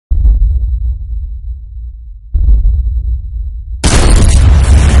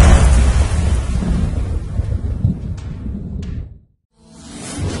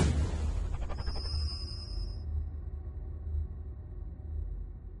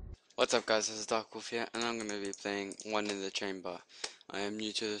What's up guys, this is Dark Wolf here, and I'm going to be playing One in the Chamber. I am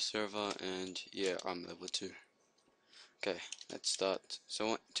new to the server, and yeah, I'm level 2. Okay, let's start.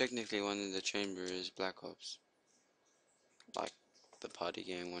 So technically One in the Chamber is Black Ops. Like the party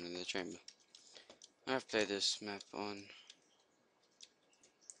game One in the Chamber. I've played this map on...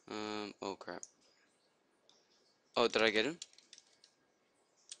 oh crap. Oh, did I get him?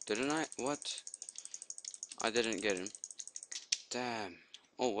 Didn't I? What? I didn't get him. Damn.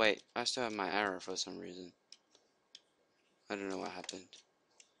 Oh wait, I still have my arrow for some reason. I don't know what happened.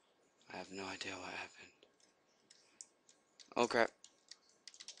 I have no idea what happened. Oh crap.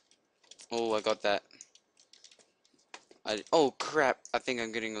 Oh, I got that. Oh crap, I think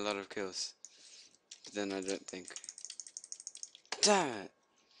I'm getting a lot of kills. But then I don't think. Damn it!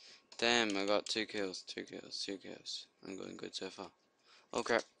 Damn, I got 2 kills, 2 kills, 2 kills. I'm going good so far. Oh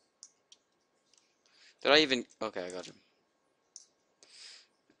crap. Did I even... Okay, I got him.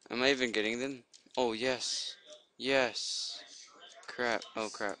 Am I even getting them? Oh yes. Yes. Crap, oh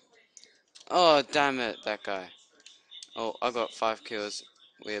crap. Oh damn it, that guy. Oh, I got 5 kills.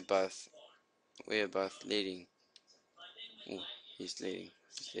 We are both leading. Oh, he's leading.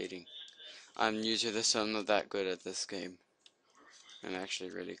 He's leading. I'm new to this, so I'm not that good at this game. I'm actually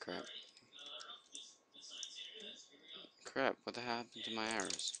really crap. Crap, what the hell happened to my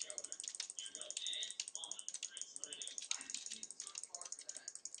arrows?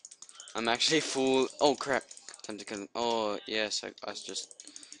 I'm actually full. Oh crap. Time to kill him. Oh, yes, I just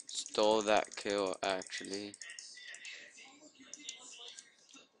stole that kill, actually.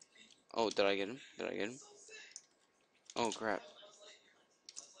 Oh, did I get him? Did I get him? Oh crap.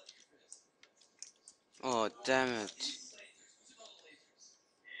 Oh, damn it.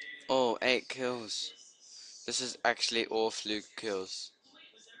 Oh, 8 kills. This is actually all fluke kills.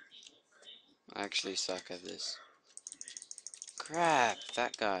 I actually suck at this. Crap,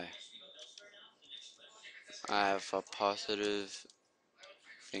 that guy. I have a positive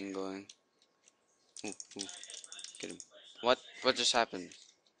thing going. Ooh, ooh, get him. What? What just happened?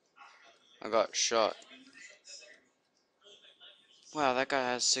 I got shot. Wow, that guy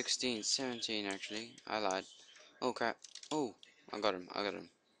has 16, 17 actually. I lied. Oh crap. Oh, I got him. I got him.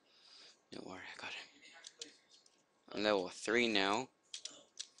 Don't worry, I got him. I'm level 3 now.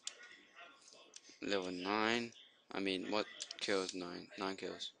 Level 9. I mean, what kills 9? 9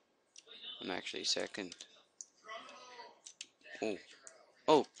 kills. I'm actually second. Oh.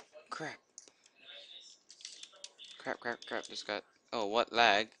 Oh, crap. Crap, crap, crap. This guy. Oh, what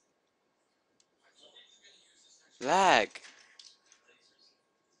lag? Lag!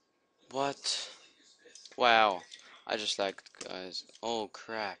 What? Wow. I just lagged, guys. Oh,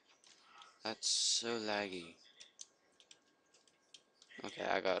 crap. That's so laggy. Okay,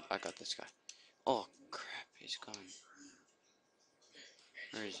 I got this guy. Oh, crap. He's gone.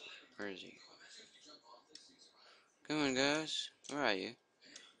 Where is he? Where is he? Come on, guys. Where are you?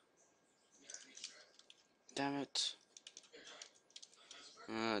 Damn it.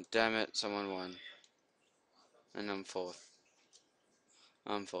 Oh, damn it. Someone won. And I'm fourth.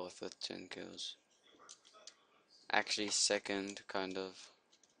 I'm fourth with 10 kills. Actually, second, kind of.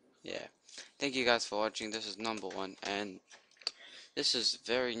 Yeah. Thank you guys for watching. This is number 1. And this is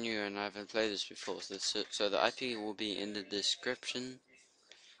very new and I haven't played this before. So the IP will be in the description.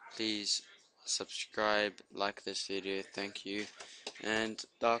 Please subscribe, like this video. Thank you. And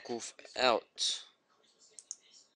Dark Wolf out.